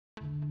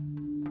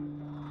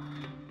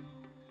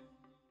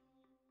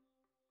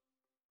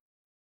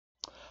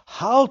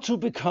How to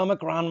become a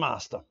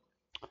grandmaster?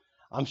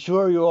 I'm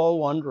sure you're all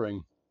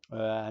wondering,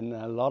 and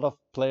a lot of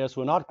players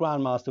who are not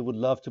grandmaster would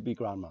love to be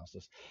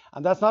grandmasters.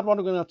 And that's not what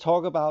I'm going to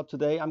talk about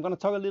today. I'm going to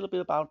talk a little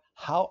bit about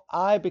how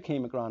I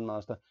became a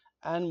grandmaster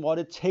and what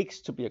it takes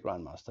to be a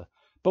grandmaster,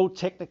 both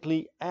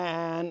technically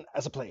and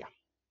as a player.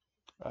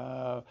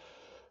 Uh,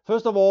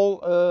 First of all,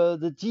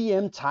 the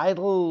GM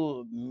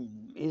title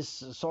is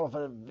sort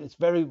of it's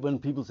very, when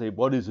people say,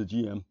 what is a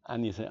GM?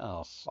 And you say,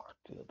 oh, fuck,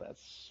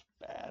 that's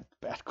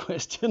bad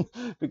question,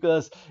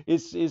 because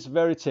it's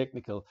very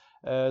technical.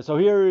 So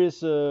here is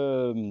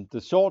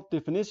the short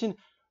definition.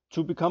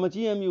 To become a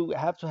GM, you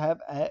have to have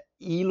a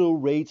ELO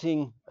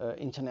rating,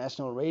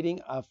 international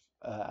rating of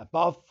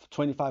above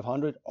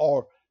 2,500,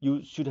 or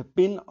you should have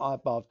been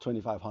above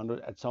 2,500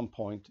 at some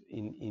point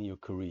in your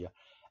career.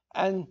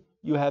 And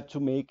you have to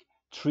make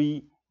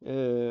three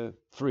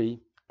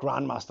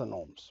grandmaster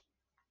norms.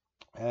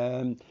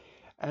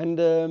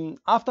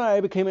 After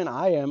I became an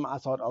IM, I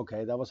thought,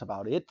 okay, that was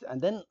about it. And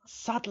then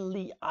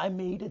suddenly I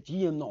made a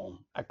GM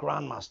norm, a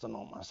grandmaster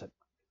norm. I said,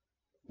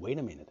 wait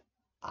a minute,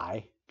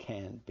 I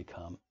can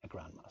become a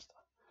grandmaster.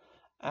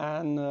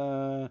 And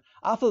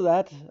after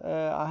that,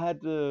 I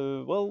had,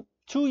 2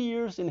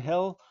 years in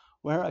hell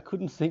where I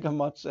couldn't think of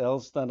much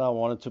else than I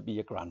wanted to be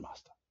a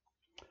grandmaster.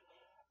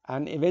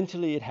 And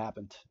eventually it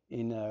happened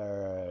in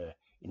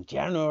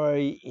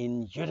January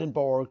in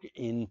Gothenburg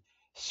in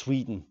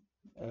Sweden.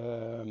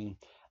 And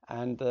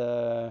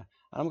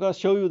I'm going to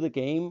show you the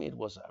game. It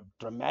was a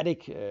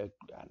dramatic and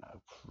a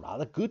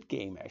rather good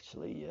game,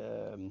 actually,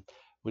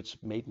 which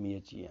made me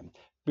a GM.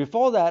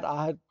 Before that,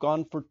 I had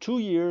gone for 2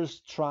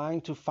 years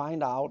trying to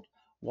find out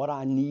what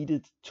I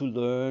needed to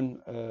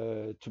learn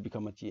to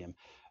become a GM.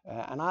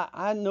 And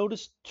I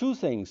noticed two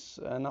things,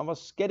 and I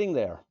was getting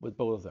there with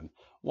both of them.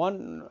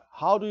 One,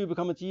 how do you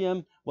become a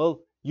GM?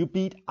 Well, you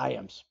beat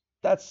IMs.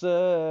 That's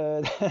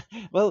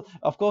well,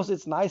 of course,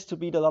 it's nice to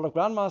beat a lot of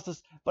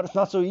grandmasters, but it's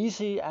not so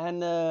easy. And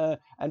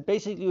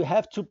basically, you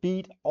have to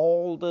beat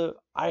all the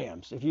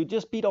IMs. If you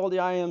just beat all the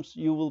IMs,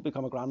 you will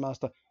become a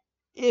grandmaster.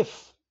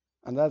 If,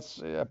 and that's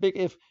a big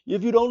if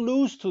you don't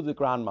lose to the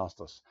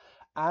grandmasters.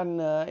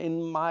 And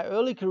in my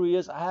early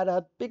careers, I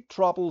had big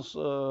troubles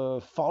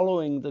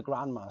following the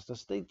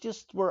grandmasters. They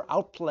just were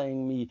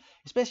outplaying me,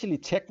 especially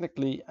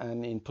technically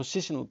and in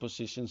positional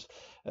positions.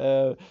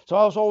 So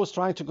I was always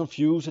trying to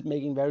confuse it,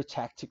 making very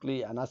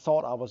tactically, and I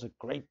thought I was a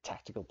great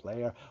tactical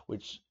player,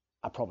 which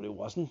I probably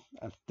wasn't.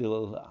 I'm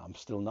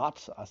still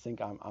not. I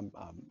think I'm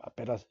a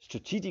better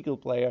strategical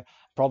player,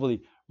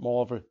 probably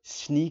more of a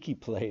sneaky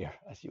player,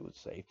 as you would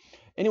say.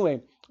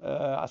 Anyway,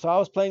 so I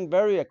was playing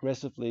very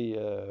aggressively,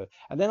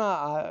 and then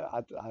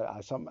at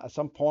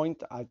some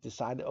point I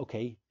decided,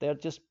 okay, they're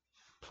just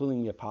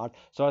pulling me apart.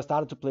 So I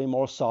started to play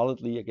more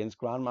solidly against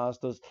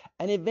grandmasters,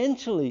 and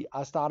eventually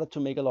I started to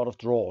make a lot of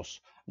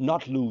draws,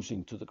 not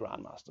losing to the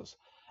grandmasters.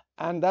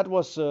 And that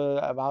was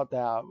about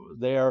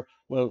their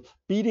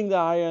beating the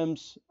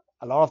IMs,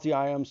 a lot of the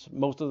IMs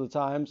most of the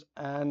times,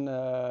 and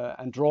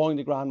drawing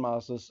the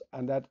grandmasters,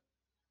 and that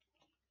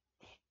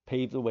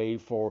paved the way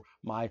for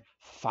my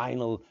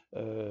final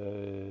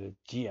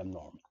GM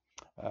norm.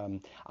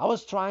 I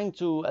was trying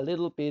to a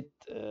little bit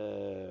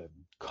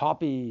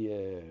copy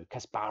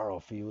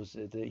Kasparov.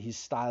 His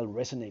style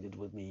resonated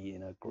with me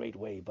in a great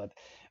way, but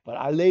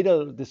I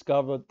later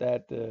discovered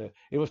that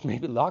it was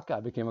maybe luck I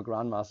became a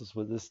grandmaster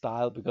with this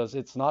style, because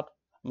it's not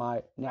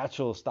my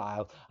natural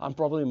style. I'm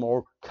probably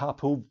more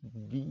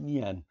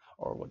Capovinian,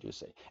 or what do you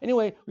say?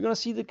 Anyway, we're gonna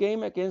see the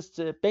game against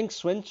Bengt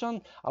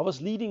Svensson. I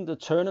was leading the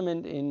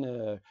tournament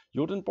in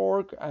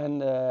Gothenburg,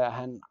 and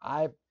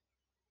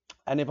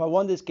if I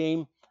won this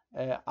game,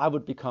 I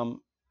would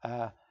become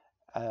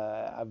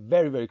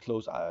very, very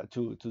close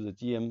to the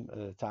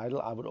GM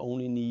title. I would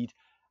only need,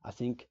 I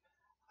think,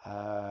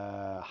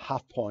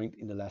 half point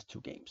in the last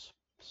two games.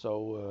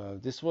 So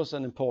this was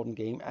an important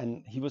game,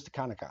 and he was the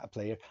kind of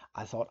player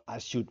I thought I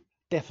should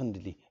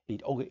definitely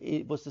beat. Okay,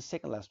 it was the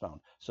second last round.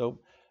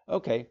 So,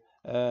 okay,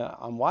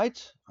 I'm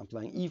white, I'm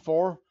playing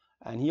e4,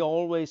 and he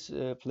always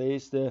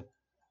plays the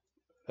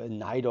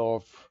knight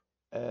of,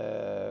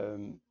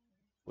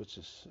 which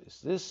is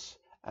this,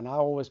 and I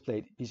always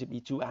played bishop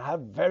e2. I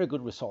have very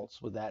good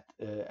results with that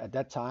at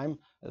that time.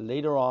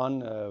 Later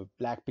on,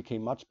 black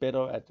became much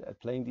better at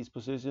playing these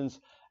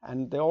positions,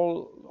 and they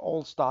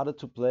all started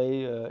to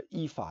play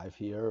e5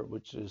 here,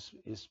 which is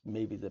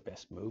maybe the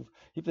best move.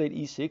 He played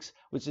e6,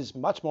 which is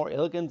much more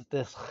elegant,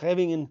 the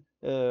Schevingen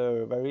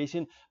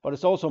variation, but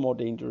it's also more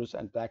dangerous,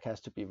 and black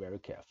has to be very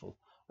careful.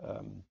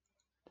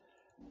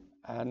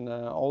 And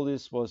all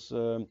this was,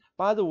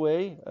 by the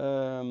way,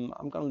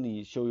 I'm going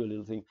to show you a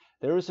little thing.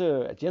 There is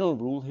a general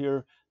rule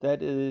here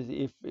that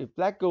is, if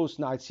black goes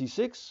knight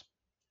c6,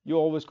 you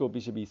always go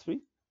bishop e3.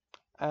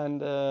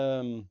 And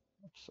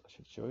oops, I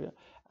should show you.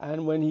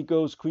 And when he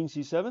goes queen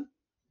c7,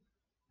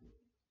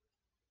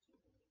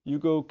 you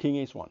go king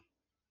h1.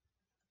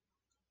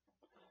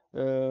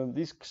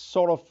 These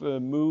sort of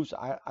moves,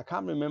 I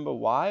can't remember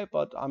why,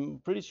 but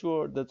I'm pretty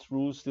sure that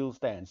rule still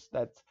stands.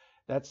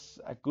 That's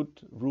a good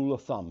rule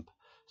of thumb.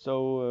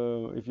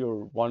 So if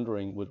you're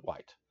wondering with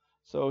white.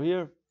 So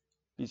here,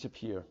 bishop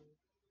here.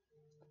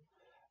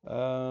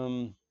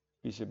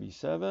 Bishop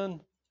e7,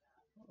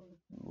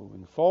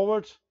 moving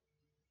forward.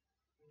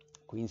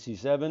 Queen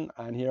c7,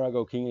 and here I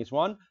go king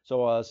h1.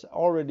 So I was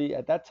already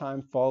at that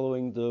time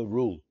following the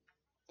rule.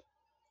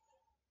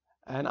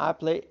 And I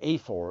play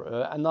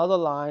a4. Another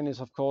line is,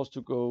 of course,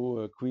 to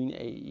go queen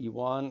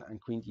e1 and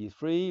queen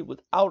d3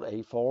 without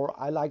a4.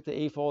 I like the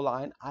a4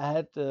 line. I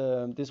had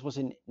this was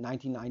in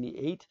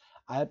 1998.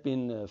 I had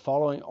been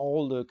following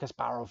all the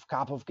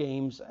Karpov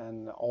games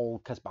and all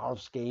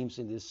Kasparov's games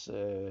in this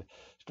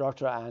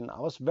structure, and I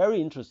was very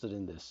interested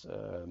in this.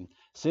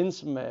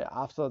 Since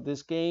after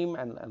this game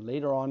and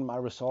later on, my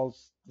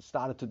results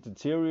started to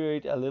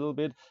deteriorate a little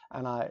bit,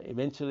 and I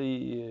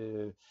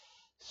eventually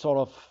sort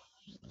of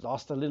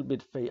lost a little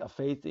bit of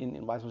faith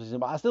in White's position,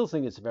 but I still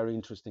think it's a very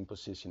interesting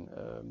position.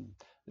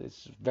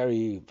 It's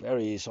very,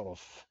 very sort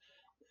of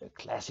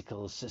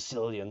classical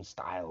Sicilian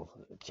style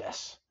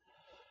chess.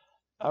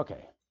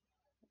 Okay,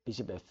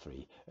 bishop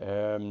f3.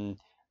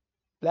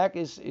 Black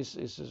is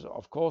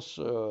of course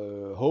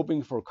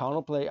hoping for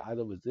counterplay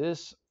either with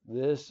this,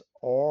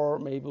 or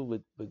maybe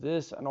with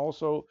this, and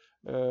also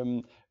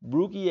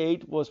rook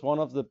e8 was one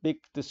of the big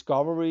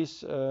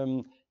discoveries.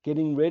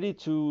 Getting ready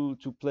to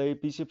play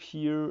bishop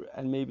here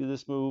and maybe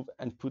this move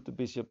and put the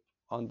bishop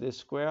on this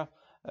square,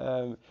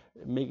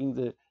 making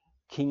the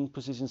king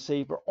position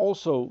safer.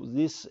 Also,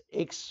 this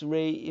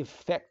X-ray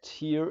effect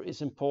here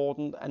is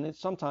important, and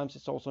sometimes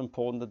it's also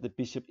important that the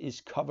bishop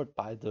is covered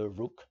by the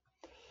rook.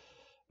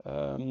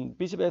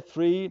 Bishop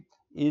f3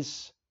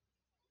 is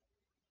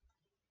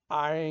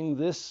eyeing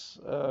this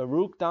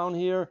rook down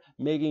here,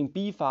 making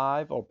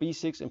b5 or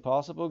b6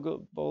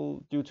 impossible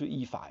due to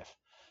e5.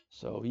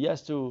 So he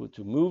has to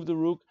move the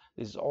rook.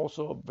 This is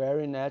also a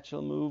very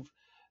natural move.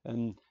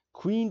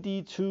 Queen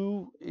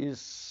d2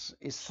 is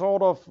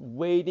sort of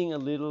waiting a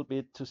little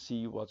bit to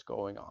see what's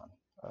going on.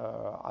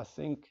 I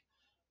think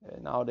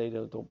now they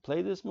don't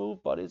play this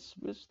move, but it's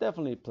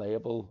definitely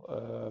playable.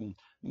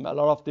 A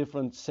lot of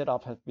different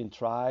setups have been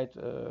tried.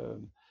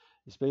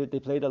 They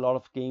played a lot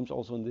of games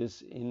also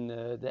in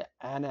the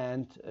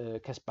Anand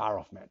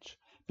Kasparov match.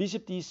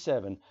 Bishop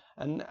d7,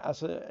 and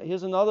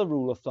here's another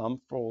rule of thumb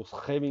for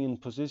Scheveningen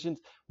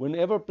positions.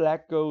 Whenever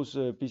black goes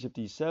bishop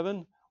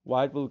d7,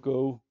 white will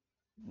go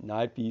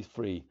knight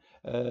b3.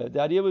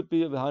 The idea would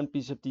be behind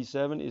bishop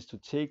d7 is to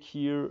take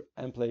here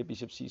and play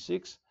bishop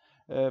c6,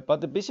 but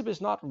the bishop is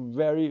not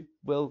very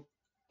well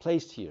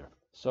placed here.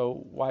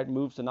 So white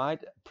moves the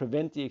knight,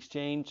 prevent the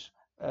exchange,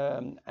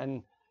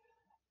 and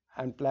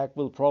black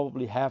will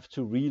probably have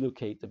to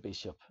relocate the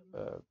bishop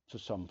to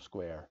some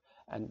square.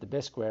 And the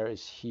best square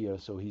is here,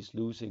 so he's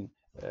losing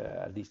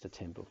at least a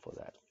tempo for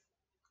that.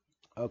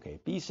 Okay,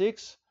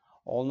 b6,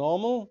 all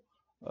normal.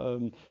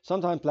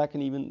 Sometimes black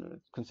can even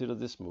consider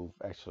this move,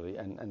 actually,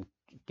 and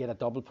get a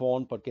double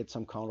pawn, but get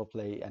some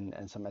counterplay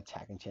and some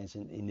attacking chance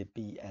in the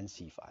b and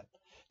c file.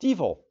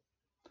 d4,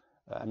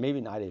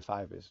 maybe knight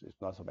a5 is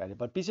not so bad,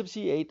 but bishop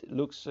c8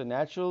 looks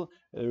natural,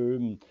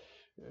 clearing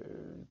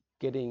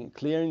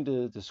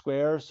the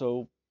square,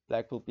 so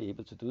black will be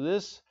able to do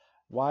this.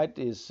 White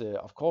is,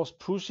 of course,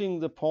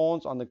 pushing the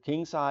pawns on the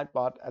king side,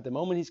 but at the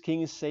moment his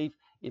king is safe.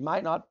 It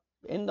might not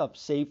end up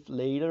safe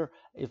later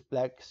if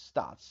black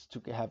starts to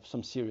have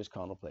some serious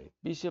counterplay.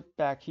 Bishop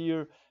back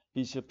here,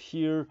 bishop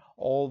here,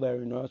 all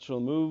very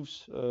natural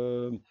moves.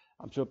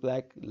 I'm sure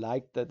black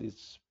liked that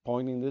it's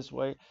pointing this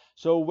way.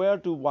 So where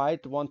do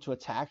white want to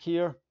attack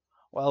here?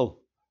 Well,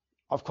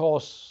 of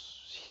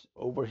course,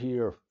 over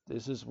here.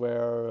 This is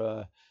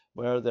where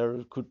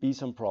there could be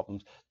some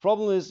problems.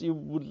 Problem is you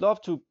would love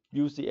to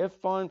use the f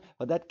pawn,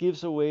 but that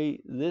gives away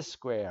this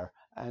square.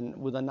 And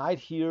with a knight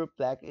here,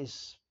 black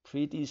is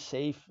pretty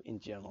safe in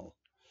general.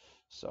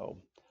 So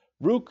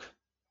rook,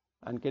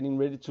 and getting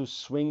ready to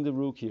swing the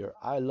rook here.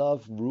 I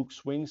love rook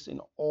swings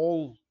in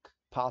all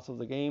parts of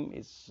the game.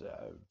 It's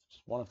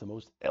one of the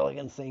most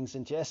elegant things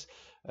in chess.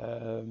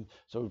 So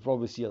we'll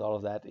probably see a lot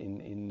of that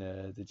in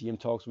the GM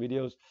Talks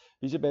videos.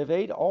 Bishop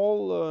f8,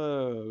 all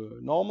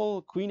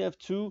normal. Queen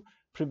f2,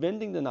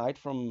 preventing the knight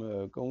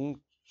from going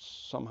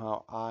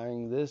somehow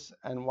eyeing this,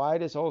 and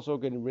white is also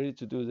getting ready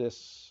to do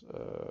this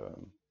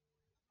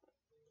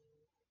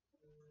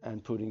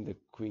and putting the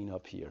queen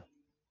up here.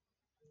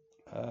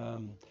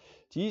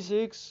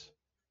 g6,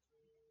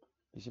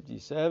 bishop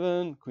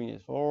d7, queen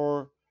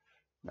f4,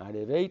 knight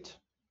f8,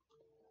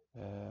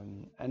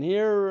 and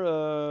here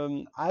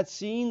I'd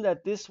seen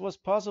that this was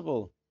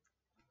possible,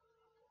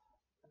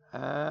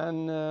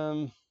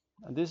 and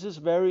this is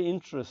very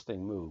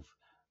interesting move.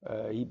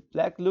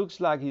 Black looks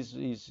like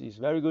he's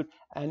very good,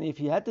 and if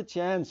he had the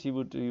chance, he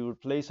would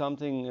play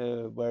something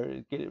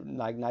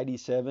like knight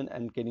e7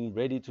 and getting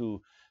ready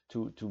to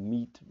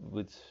meet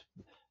with.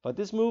 But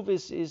this move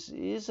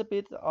is a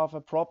bit of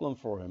a problem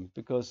for him,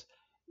 because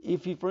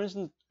if he, for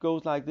instance,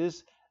 goes like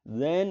this,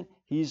 then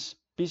his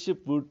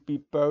bishop would be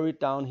buried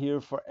down here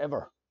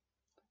forever.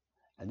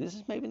 And this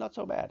is maybe not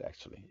so bad,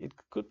 actually. It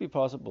could be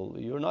possible.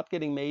 You're not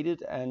getting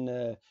mated, and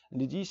the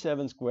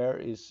g7 square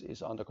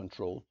is under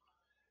control.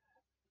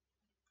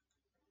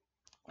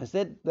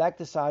 Instead, black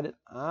decided,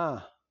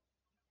 I'm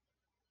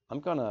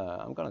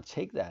gonna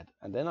take that,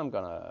 and then I'm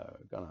gonna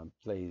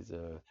play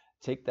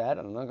take that,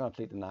 and I'm not gonna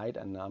play the knight,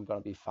 and I'm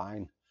gonna be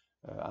fine.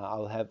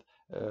 I'll have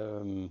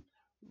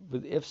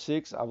with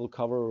f6, I will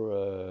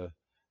cover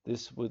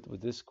this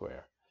with this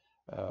square.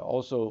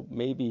 Also,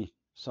 maybe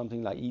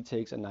something like e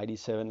takes and knight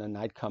e7 and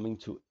knight coming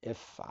to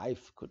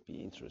f5 could be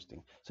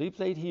interesting. So he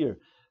played here,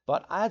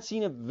 but I had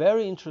seen a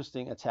very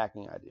interesting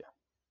attacking idea,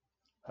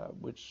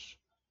 which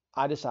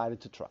I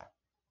decided to try.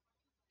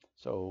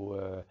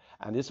 So,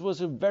 and this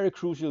was a very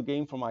crucial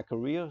game for my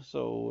career.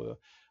 So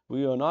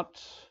you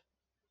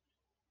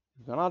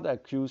cannot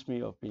accuse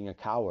me of being a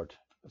coward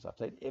because I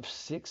played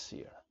f6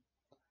 here.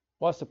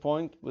 What's the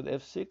point with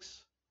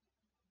f6?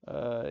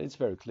 It's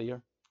very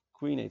clear.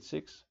 Queen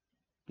h6,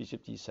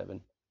 bishop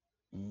d7,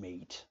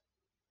 mate.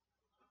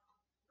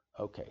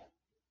 Okay.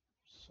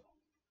 So,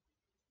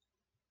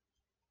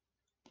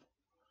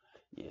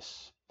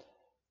 yes,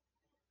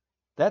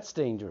 that's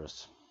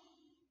dangerous.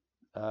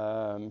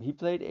 He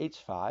played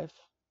h5.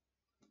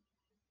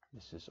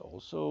 This is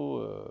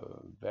also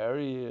a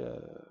very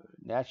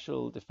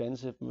natural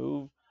defensive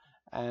move,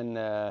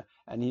 and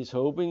he's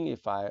hoping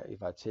if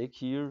I take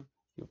here,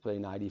 he'll play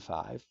knight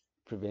e5,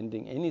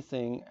 preventing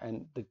anything,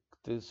 and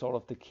the sort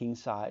of the king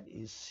side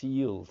is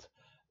sealed.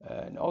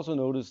 And also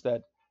notice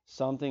that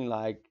something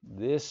like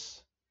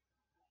this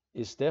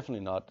is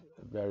definitely not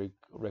very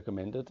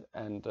recommended,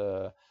 and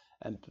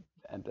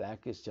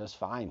black is just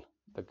fine.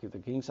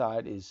 The king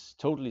side is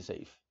totally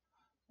safe,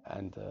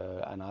 and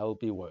I will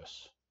be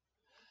worse.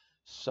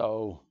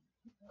 So,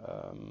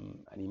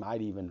 and he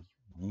might even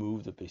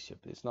move the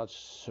bishop. It's not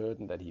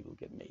certain that he will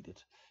get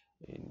mated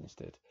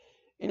instead.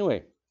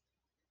 Anyway,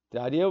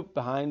 the idea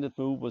behind the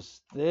move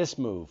was this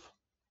move.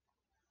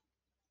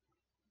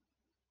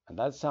 And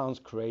that sounds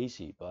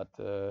crazy, but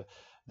the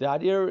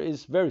idea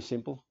is very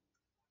simple.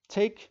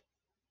 Take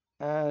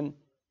and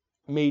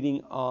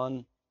mating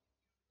on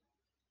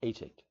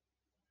h8.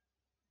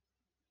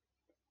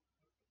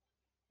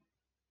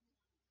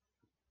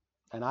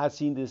 And I've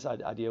seen this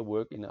idea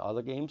work in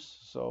other games,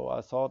 so I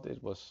thought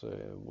it was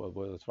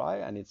worth a try,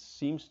 and it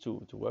seems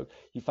to work.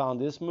 He found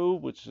this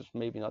move, which is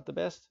maybe not the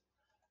best,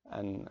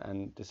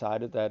 and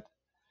decided that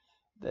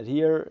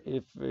here,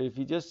 if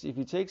he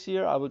takes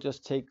here, I will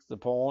just take the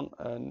pawn,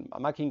 and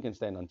my king can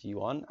stand on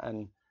g1,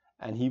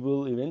 and he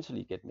will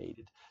eventually get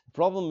mated. The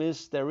problem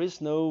is there is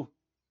no,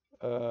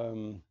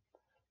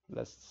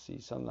 let's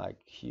see, something like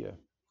here.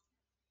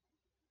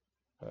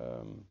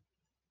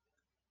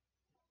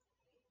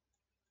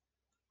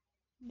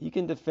 He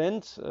can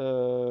defend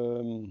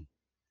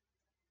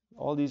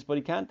all these, but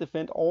he can't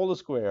defend all the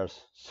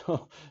squares.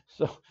 So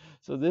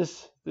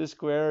this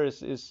square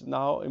is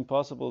now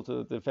impossible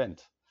to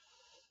defend.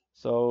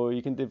 So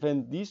you can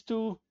defend these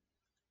two,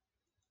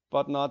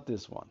 but not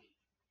this one.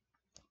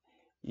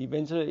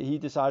 Eventually, he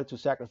decided to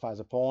sacrifice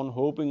a pawn,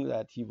 hoping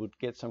that he would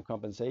get some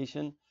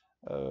compensation,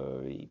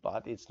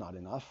 but it's not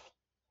enough.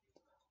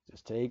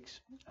 Just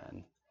takes,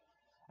 and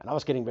I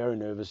was getting very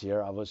nervous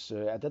here. I was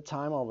at that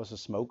time I was a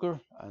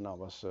smoker, and I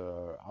was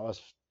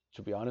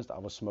to be honest, I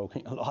was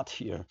smoking a lot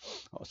here.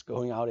 I was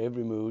going out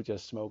every move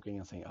just smoking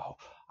and thinking, oh,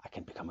 I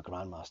can become a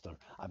grandmaster.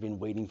 I've been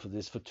waiting for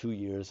this for 2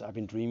 years. I've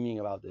been dreaming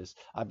about this.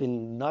 I've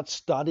been not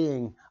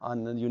studying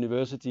on the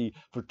university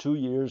for 2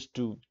 years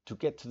to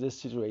get to this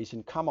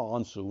situation. Come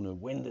on, Sune,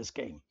 win this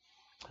game.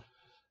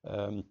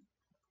 And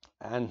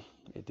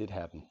it did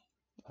happen.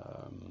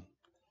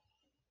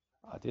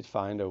 I did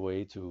find a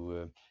way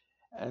to,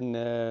 and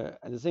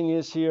the thing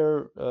is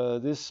here,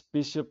 this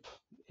bishop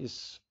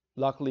is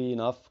luckily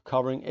enough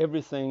covering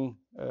everything,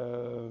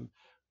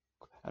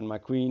 and my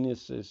queen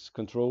is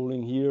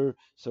controlling here,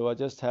 so I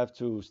just have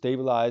to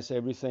stabilize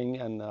everything,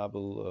 and I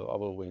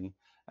will win.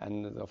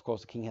 And of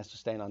course the king has to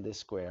stand on this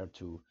square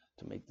to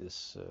make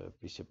this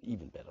bishop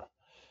even better.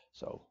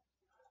 So,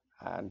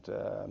 and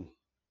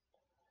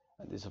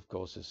this of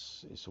course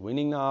is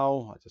winning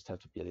now. I just have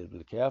to be a little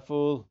bit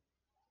careful,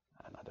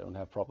 and I don't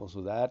have problems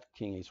with that.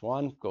 King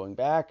h1, going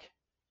back,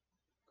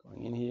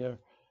 going in here,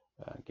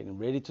 getting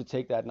ready to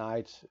take that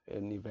knight,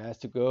 and if he has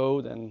to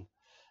go, then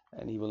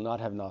and he will not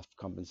have enough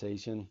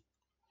compensation.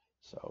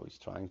 So he's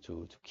trying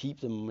to keep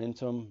the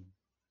momentum,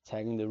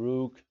 tagging the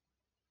rook.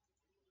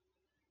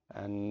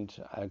 And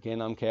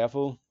again, I'm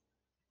careful,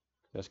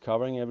 just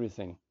covering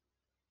everything.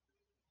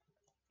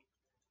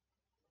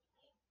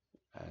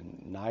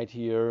 And knight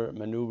here,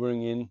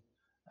 maneuvering in,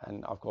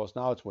 and of course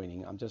now it's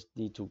winning. I just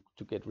need to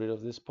get rid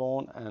of this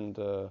pawn, and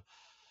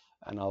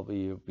I'll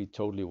be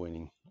totally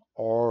winning,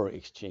 or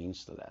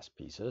exchange the last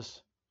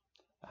pieces.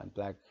 And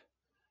black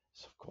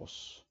is of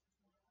course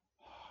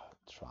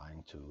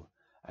trying to,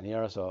 and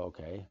here I saw,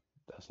 okay,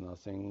 there's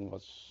nothing,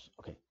 what's,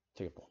 okay,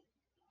 take a pawn.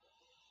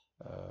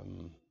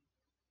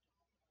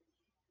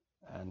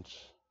 And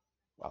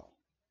well,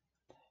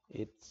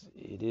 it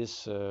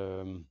is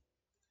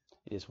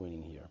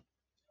winning here,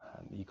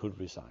 and he could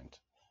resign.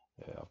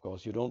 Of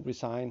course you don't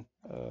resign,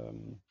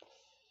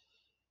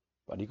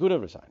 but he could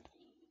have resigned.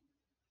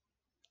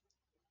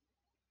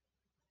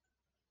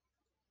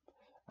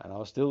 And I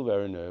was still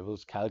very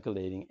nervous,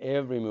 calculating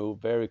every move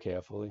very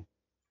carefully.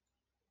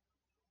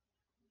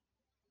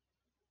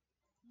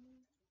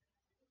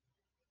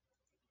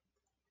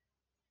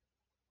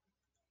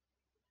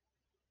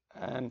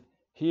 And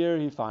here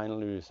he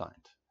finally resigned.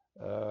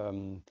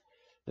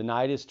 The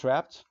knight is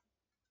trapped,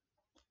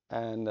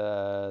 and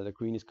the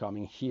queen is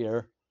coming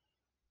here,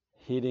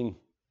 hitting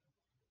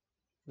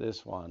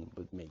this one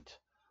with mate.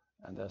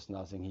 And there's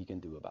nothing he can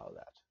do about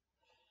that.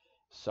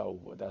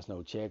 So there's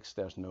no checks,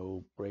 there's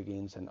no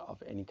break-ins and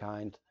of any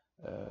kind.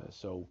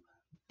 So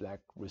black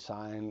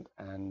resigned,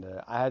 and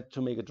I had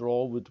to make a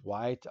draw with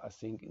white, I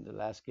think, in the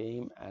last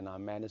game, and I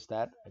managed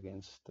that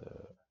against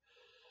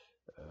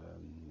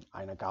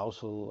Einar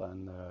Gausel,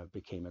 and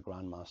became a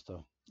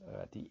grandmaster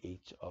at the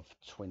age of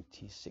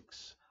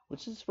 26,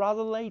 which is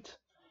rather late.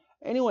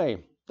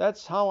 Anyway,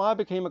 that's how I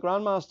became a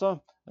grandmaster.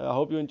 I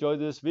hope you enjoyed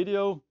this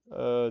video.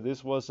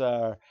 This was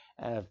a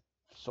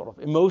sort of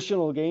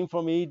emotional game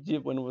for me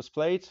when it was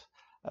played.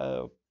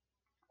 And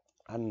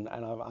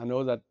I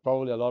know that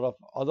probably a lot of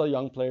other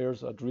young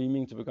players are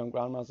dreaming to become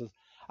grandmasters.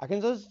 I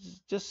can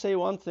just say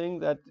one thing,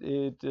 that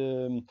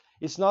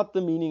it's not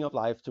the meaning of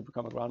life to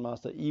become a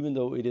grandmaster, even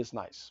though it is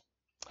nice.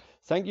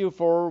 Thank you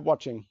for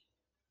watching.